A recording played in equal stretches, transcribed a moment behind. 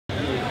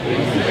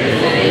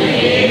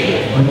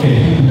Okay,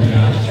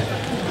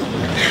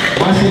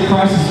 when I say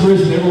Christ is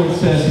risen, everyone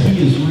says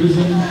He is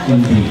risen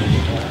indeed.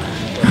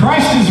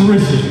 Christ is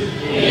risen.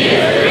 He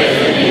is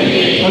risen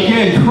indeed.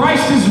 Again,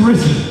 Christ is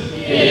risen.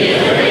 He is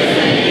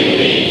risen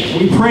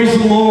indeed. We praise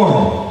the Lord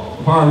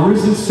for our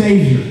risen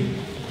Savior.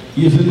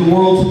 He is in the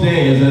world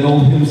today, as that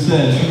old hymn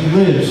says. He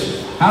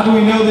lives. How do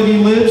we know that He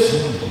lives?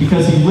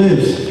 Because He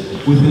lives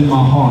within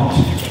my heart.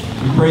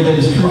 We pray that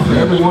is true for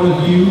every one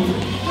of you,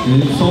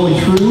 and it's only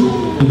true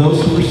for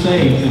those who are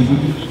saved. And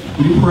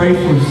we pray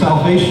for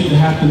salvation to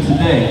happen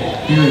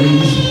today here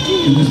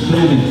in this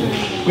building.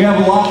 We have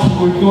a lot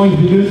we're going to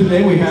be doing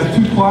today. We have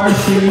two choirs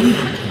singing,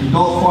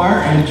 adult choir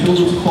and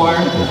children's choir,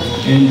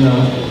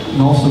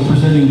 and also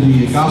presenting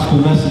the gospel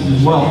message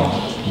as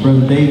well.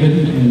 Brother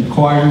David, and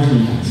choirs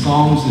and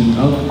songs and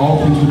all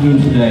things we're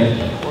doing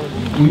today.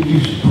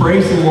 We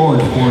praise the Lord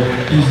for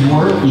His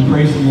word. We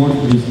praise the Lord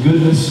for His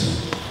goodness.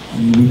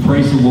 And we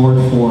praise the Lord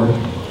for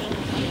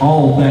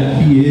all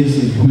that He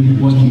is and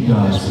what He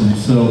does. And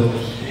so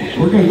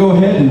we're going to go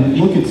ahead and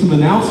look at some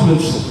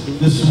announcements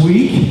this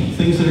week,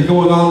 things that are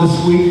going on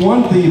this week.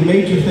 One of the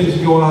major things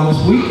going on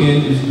this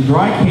weekend is the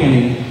dry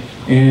canning.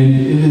 And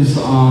it is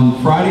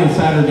on Friday and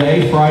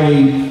Saturday.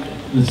 Friday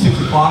at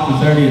 6 o'clock and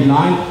Saturday at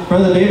 9.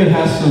 Brother David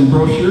has some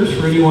brochures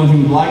for anyone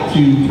who would like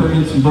to turn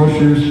in some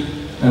brochures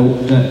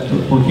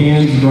for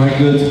cans and dry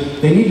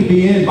goods. They need to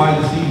be in by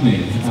this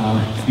evening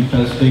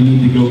because they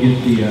need to go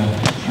get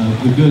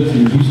the goods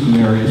in the Houston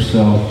area.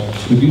 So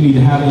we do need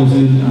to have those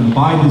in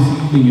by this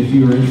evening if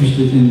you are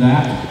interested in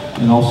that,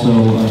 and also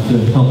to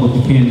help with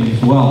the canning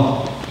as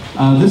well.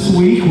 This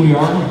week we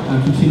are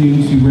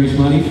continuing to raise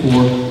money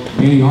for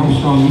Annie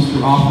Armstrong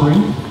Easter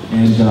offering,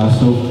 and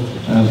so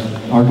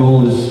our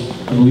goal is,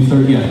 I believe,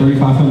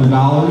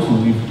 $3,500,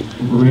 and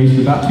we've raised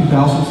about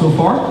 $2,000 so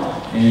far.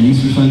 And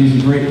Easter Sunday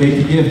is a great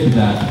day to give to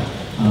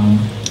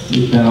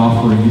that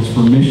offering. It's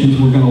for missions.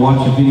 We're going to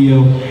watch a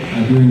video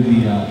during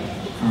the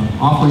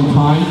offering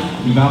time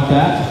about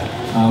that.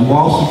 We're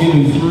also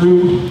getting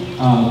through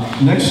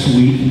next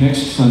week.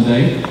 Next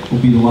Sunday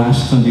will be the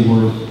last Sunday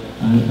we're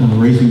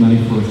raising money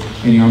for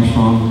Annie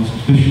Armstrong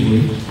officially,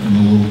 and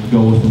then we'll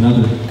go with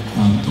another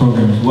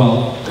program as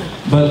well.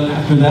 But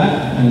after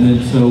that, and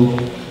then so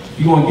if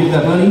you want to give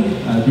that money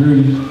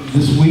during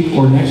this week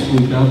or next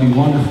week, that would be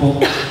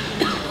wonderful.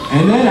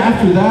 And then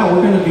after that,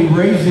 we're going to be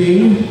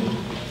raising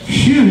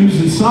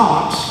shoes and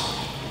socks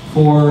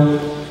for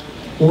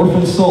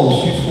orphan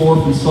souls, Shoes for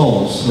Orphan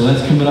Souls. So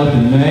that's coming up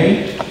in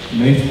May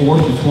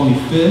 4th to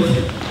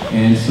 25th.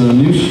 And so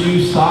new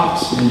shoes,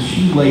 socks, and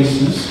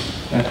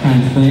shoelaces, that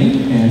kind of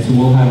thing. And so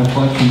we'll have a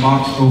collection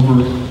box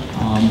over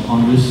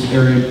on this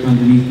area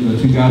underneath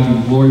the To God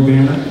Be the Glory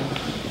banner.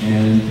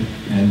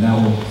 And that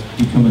will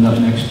be coming up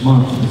next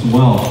month as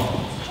well.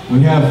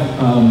 We have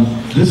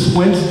this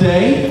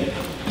Wednesday,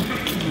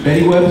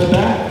 Betty Webb's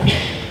back.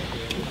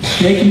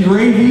 Steak and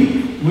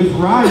gravy with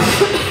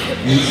rice.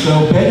 And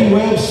so Betty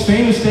Webb's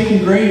famous steak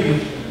and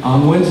gravy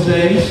on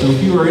Wednesday. So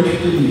if you are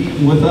interested in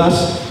eating with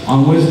us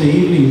on Wednesday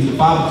evening, it's at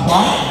 5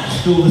 o'clock.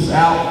 Spill this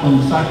out on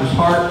the Cypress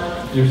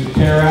Heart. There's a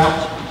tear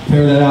out.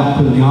 Tear that out and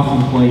put it in the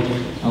offering plate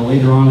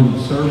later on in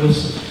the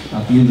service,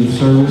 at the end of the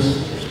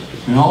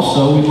service. And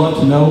also, we'd love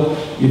to know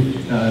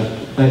if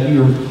that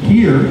you're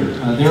here.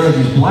 There are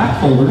these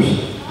black folders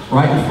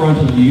right in front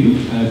of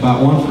you,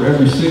 about one for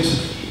every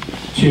 6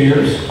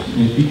 chairs.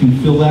 And if you can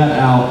fill that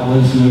out, let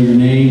us know your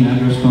name,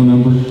 address, phone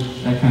number,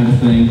 that kind of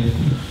thing.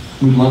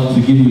 We'd love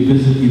to give you a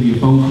visit, give you a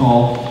phone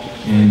call,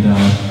 and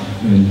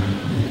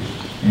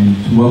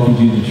to welcome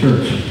you to the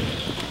church.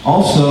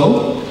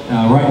 Also,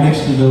 right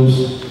next to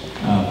those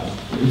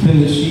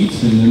attendance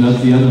sheets and in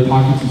the other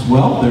pockets as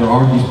well, there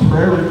are these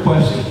prayer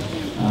request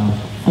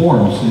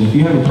forms. And if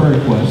you have a prayer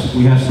request,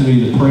 we have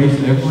somebody that prays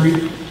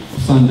every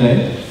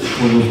Sunday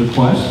for those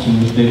requests,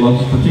 and they love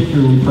to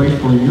particularly pray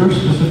for your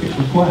specific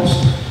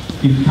request.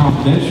 Keep it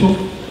confidential,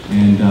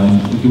 and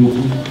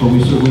but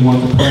we certainly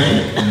want to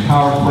pray. And the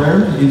power of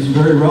prayer is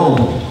very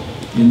relevant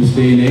in this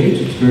day and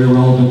age. It's very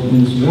relevant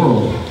in this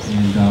world,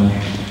 and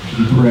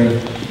we pray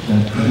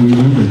that we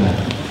remember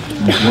that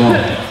as well.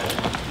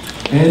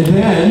 And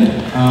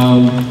then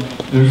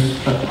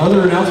there's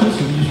other announcements.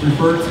 If you just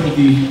refer to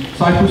the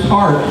Cypress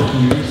Heart,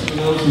 and there's some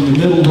of those in the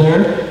middle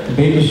there, a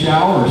baby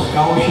shower, a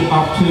scholarship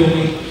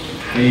opportunity,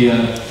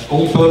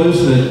 old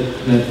photos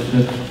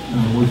that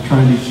we're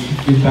trying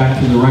to get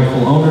back to the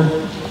rightful owner.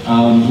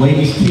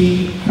 Ladies'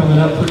 tea coming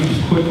up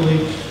pretty quickly.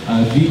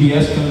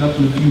 VBS coming up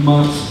in a few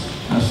months.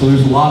 So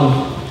there's a lot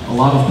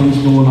of things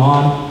going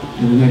on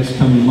in the next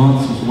coming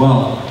months as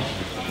well.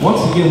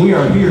 Once again, we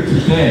are here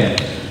today.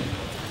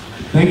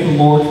 Thank the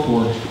Lord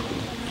for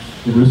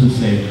the risen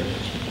Savior.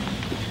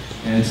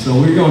 And so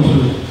we're going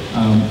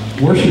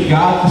to worship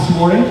God this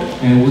morning,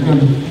 and we're going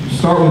to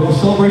start with the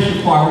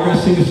celebration choir. We're going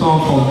to sing a song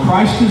called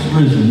Christ is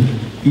Risen,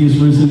 He is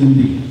Risen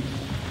Indeed.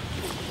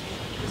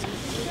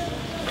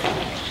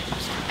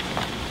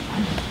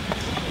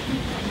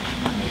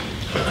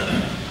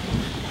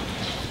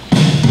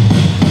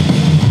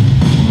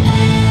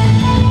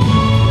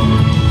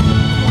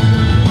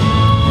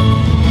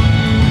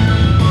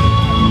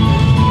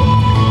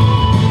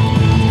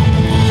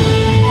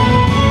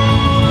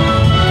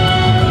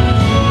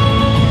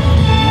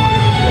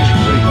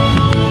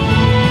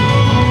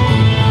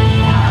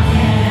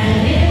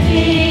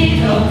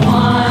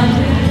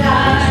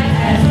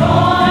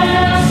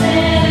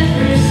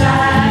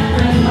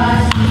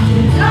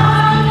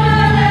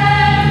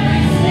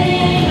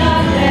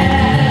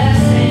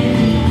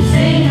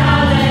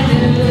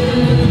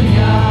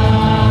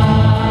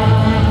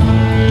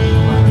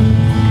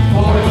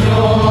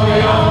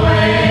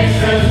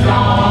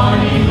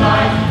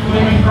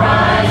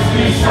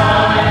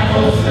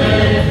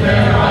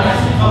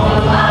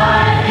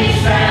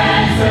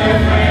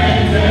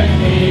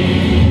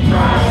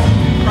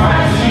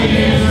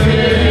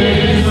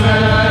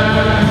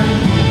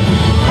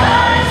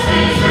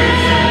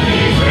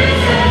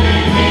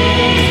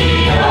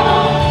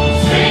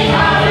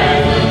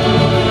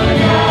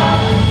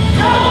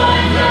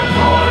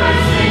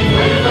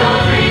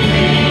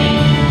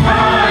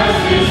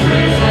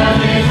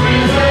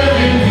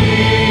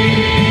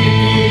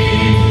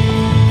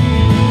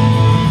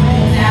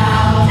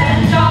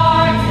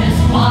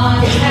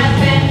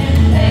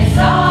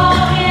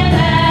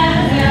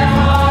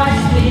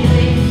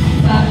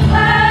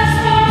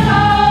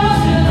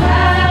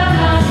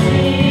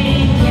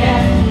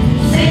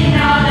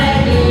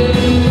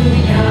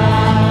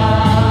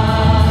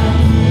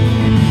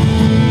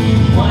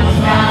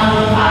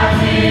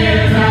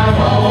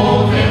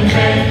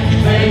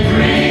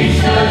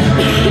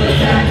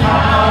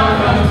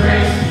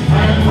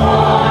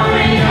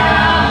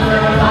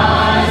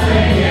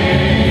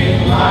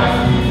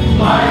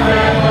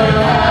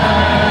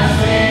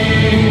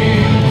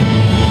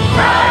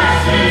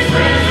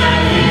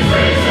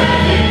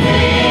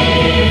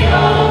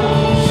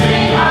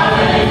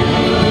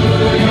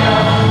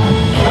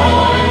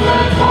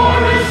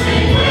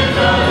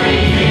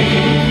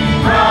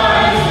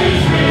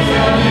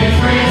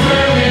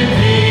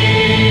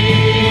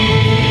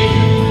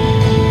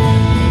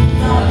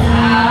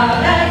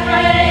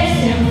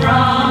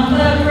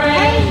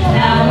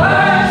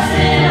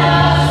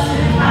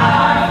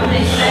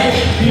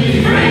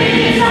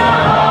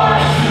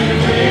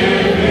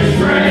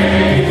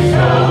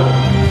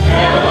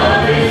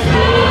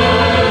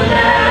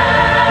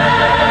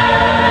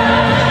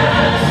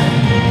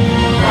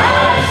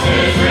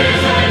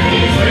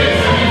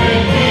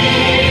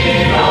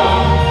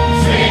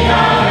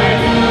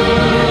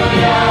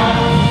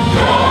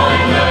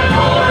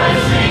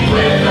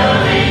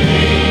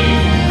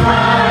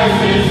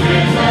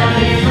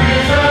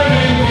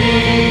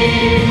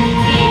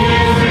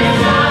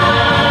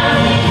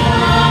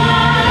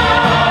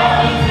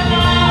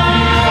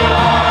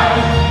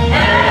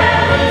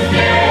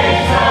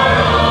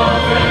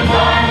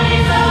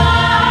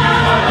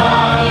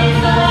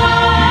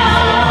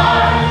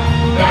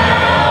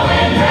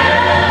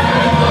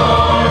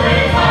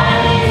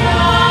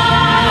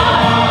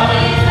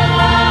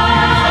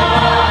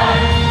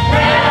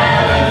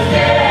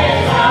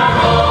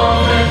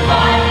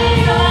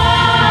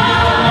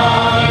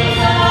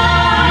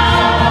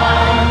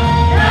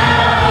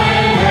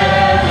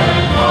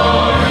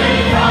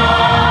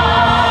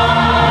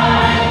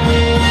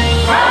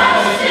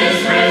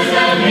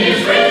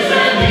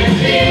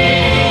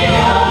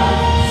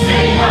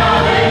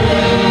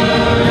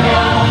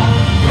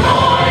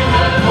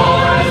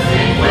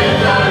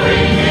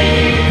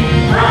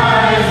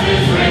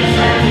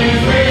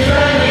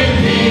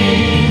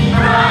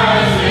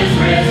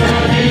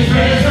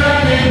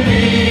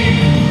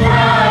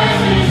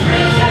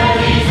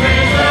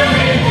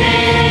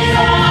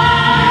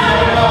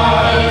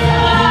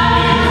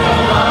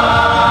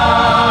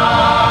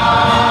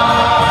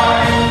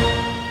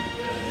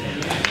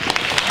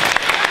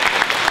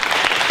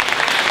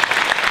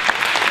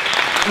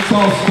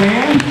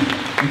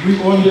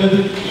 join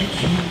together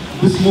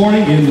this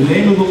morning in the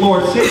name of the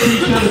Lord. Say to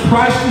each other,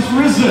 Christ is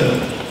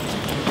risen.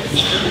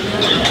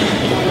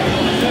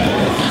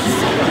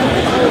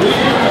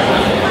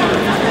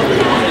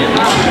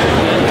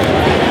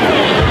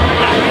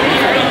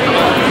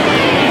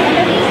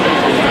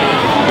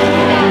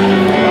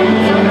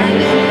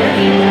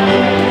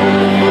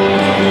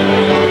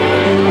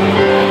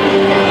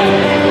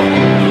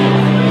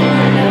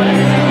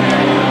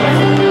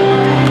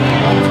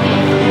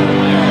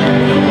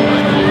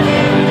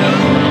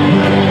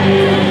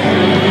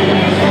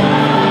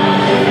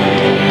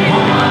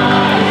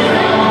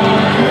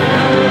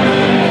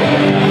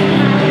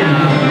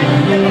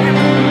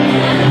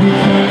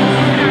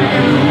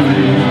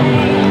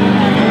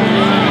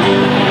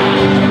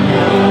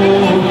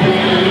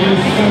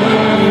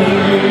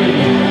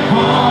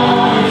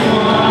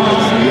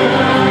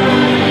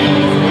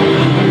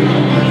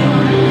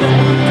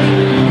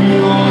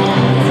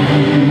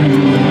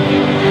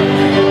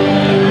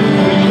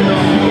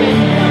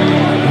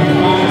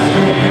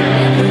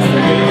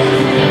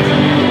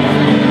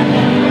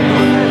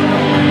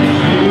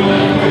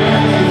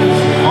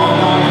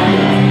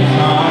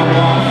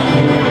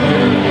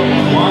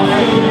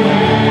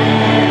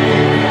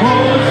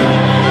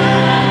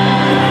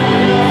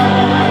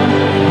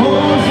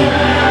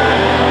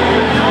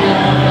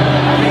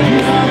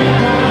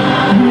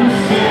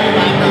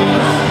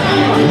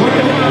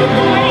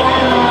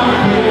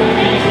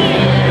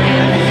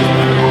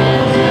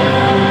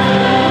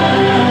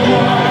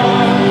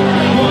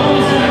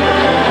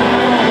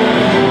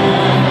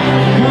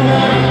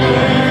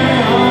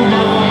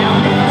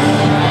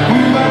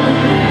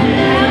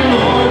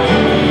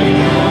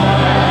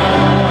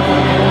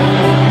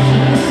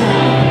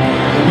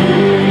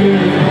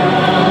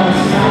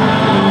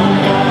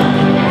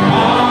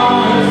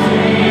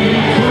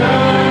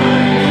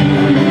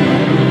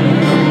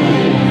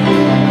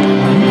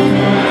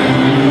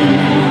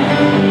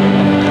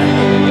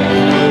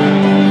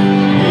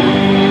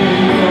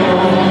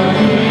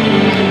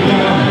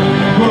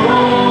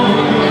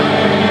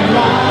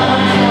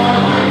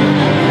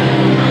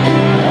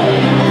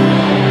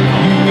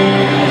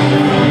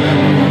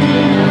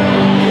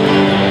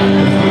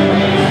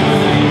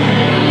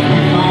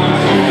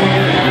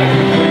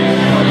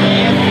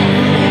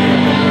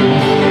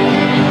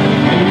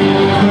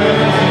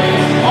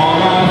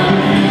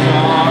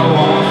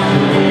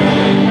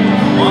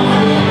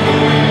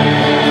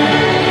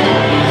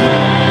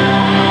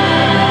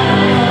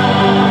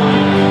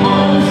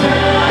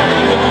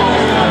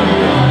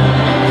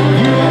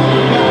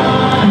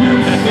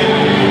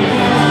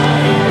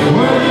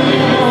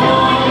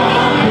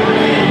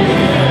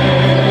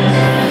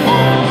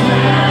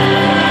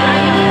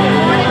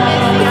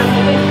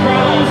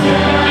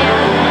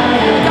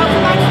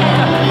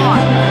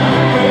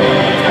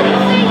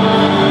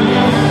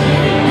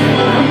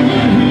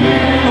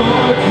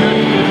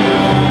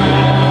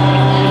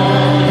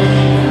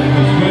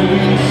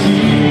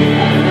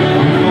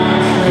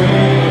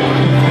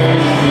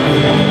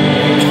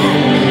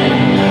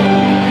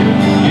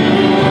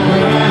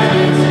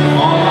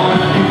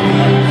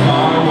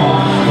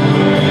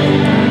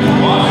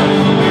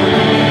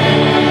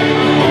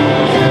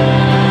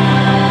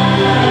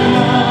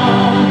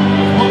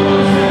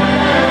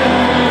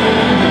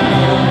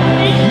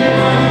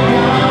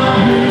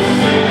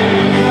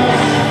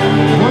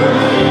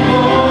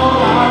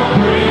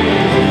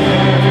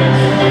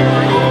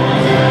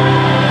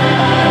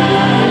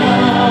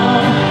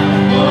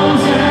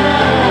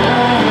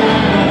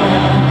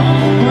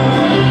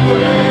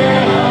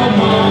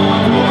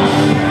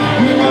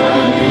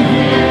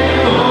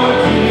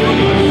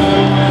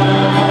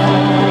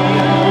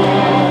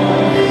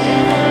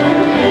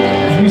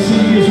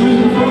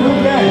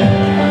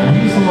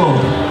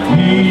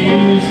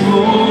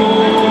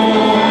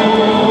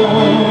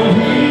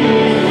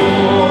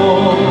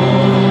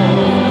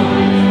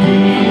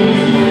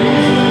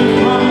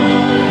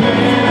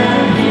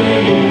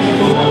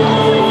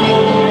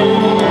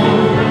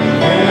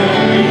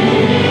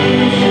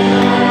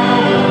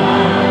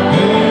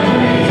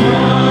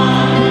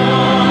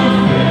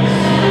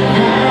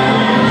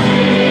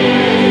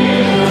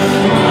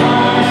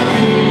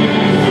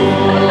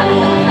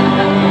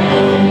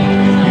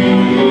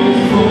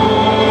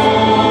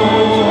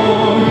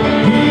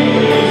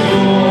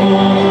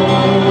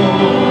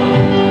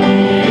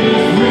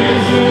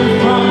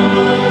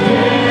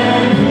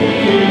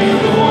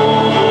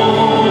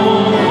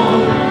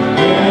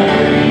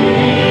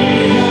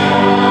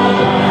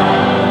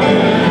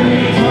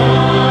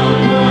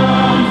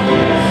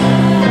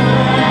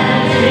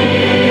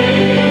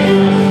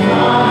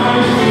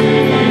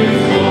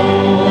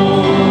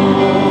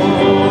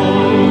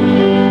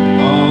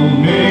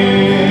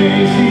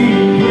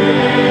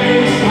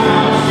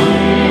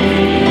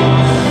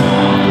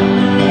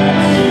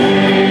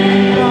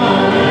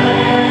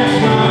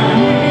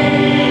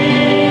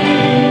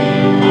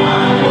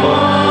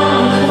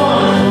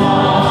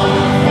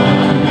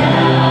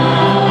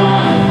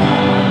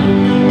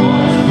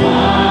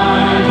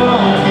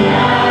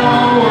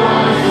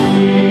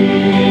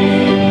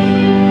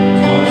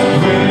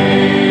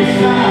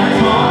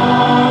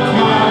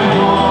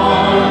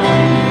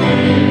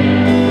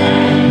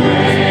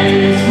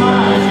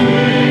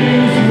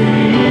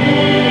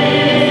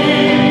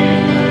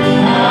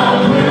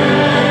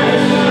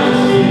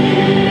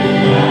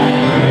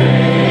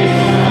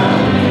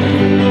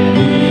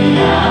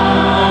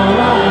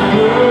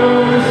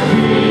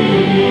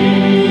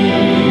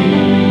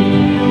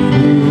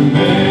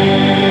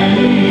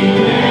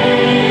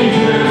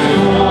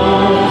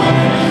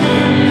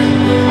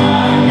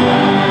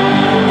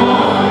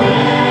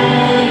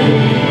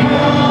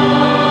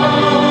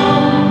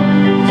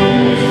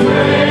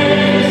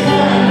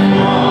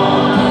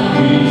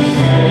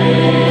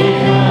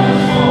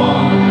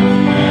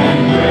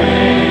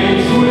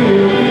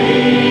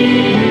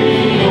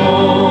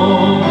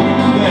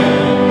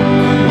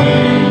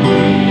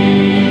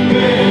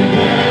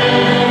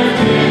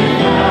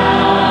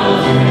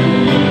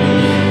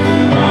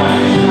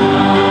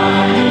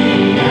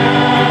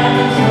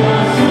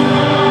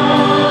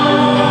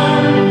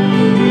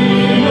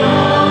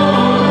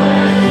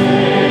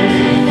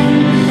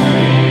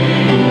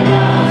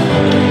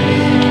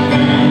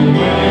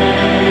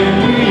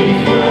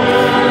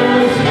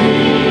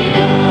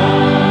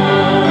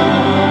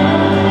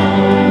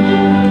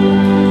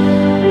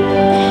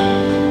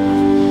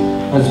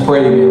 Let's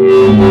pray together.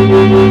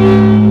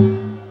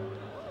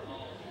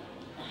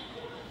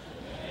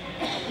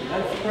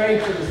 Let's pray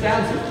for the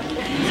sound system.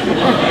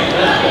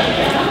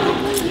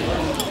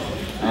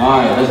 All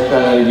right, let's try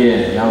that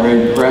again. Y'all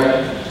ready to pray?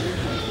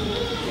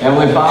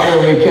 Heavenly Father,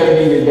 we come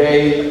to you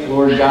today,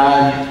 Lord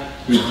God,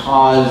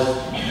 because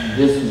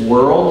this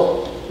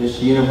world,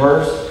 this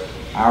universe,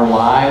 our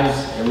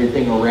lives,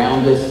 everything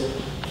around us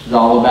is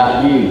all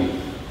about you.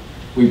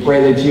 We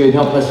pray that you would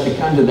help us to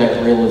come to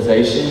that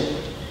realization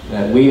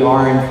that we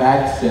are in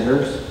fact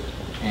sinners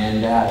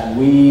and that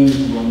we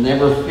will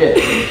never fit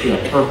into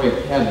a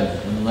perfect heaven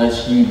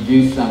unless you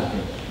do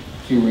something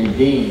to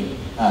redeem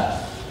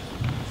us.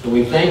 So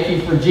we thank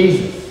you for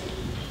Jesus,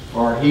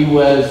 for he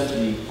was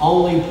the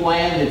only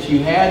plan that you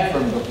had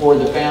from before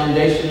the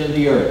foundation of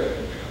the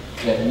earth,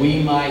 that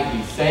we might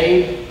be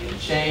saved and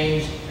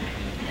changed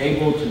and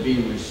able to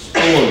be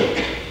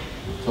restored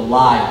to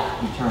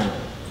life eternal.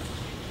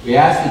 We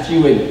ask that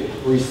you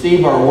would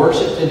receive our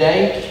worship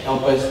today.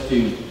 Help us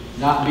to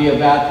not be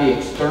about the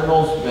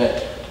externals,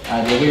 but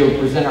that we would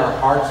present our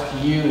hearts to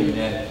you, and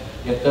that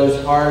if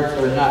those hearts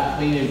are not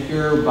clean and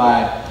pure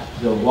by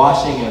the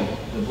washing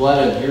of the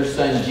blood of your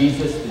Son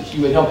Jesus, that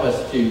you would help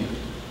us to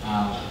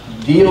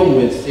deal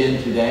with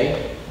sin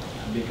today,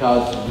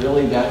 because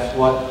really that's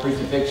what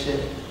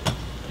crucifixion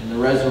and the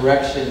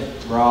resurrection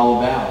were all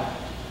about.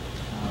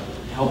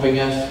 Helping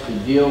us to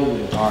deal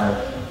with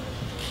our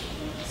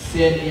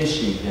sin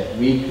issue that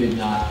we could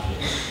not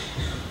fix.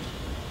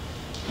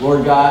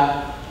 Lord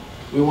God,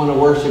 we want to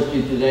worship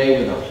you today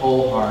with our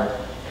whole heart.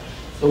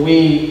 So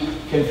we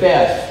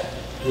confess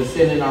the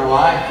sin in our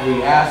life.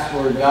 We ask,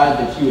 Lord God,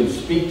 that you would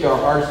speak to our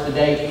hearts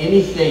today.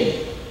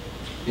 Anything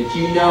that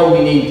you know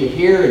we need to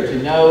hear or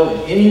to know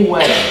in any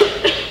way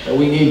that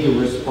we need to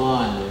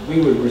respond, that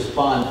we would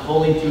respond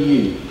fully to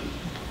you.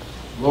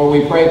 Lord,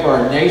 we pray for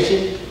our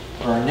nation,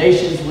 for our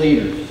nation's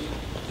leaders,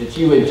 that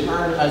you would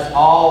turn us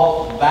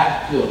all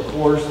back to a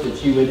course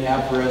that you would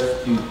have for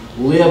us to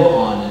live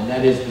on, and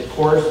that is the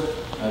course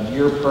of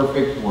your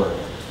perfect word.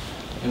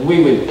 And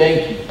we would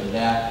thank you for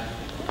that.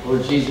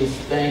 Lord Jesus,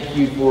 thank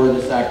you for the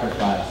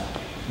sacrifice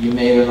you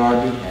made on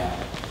our behalf.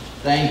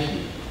 Thank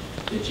you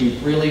that you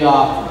freely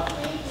offer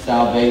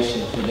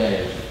salvation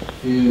today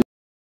to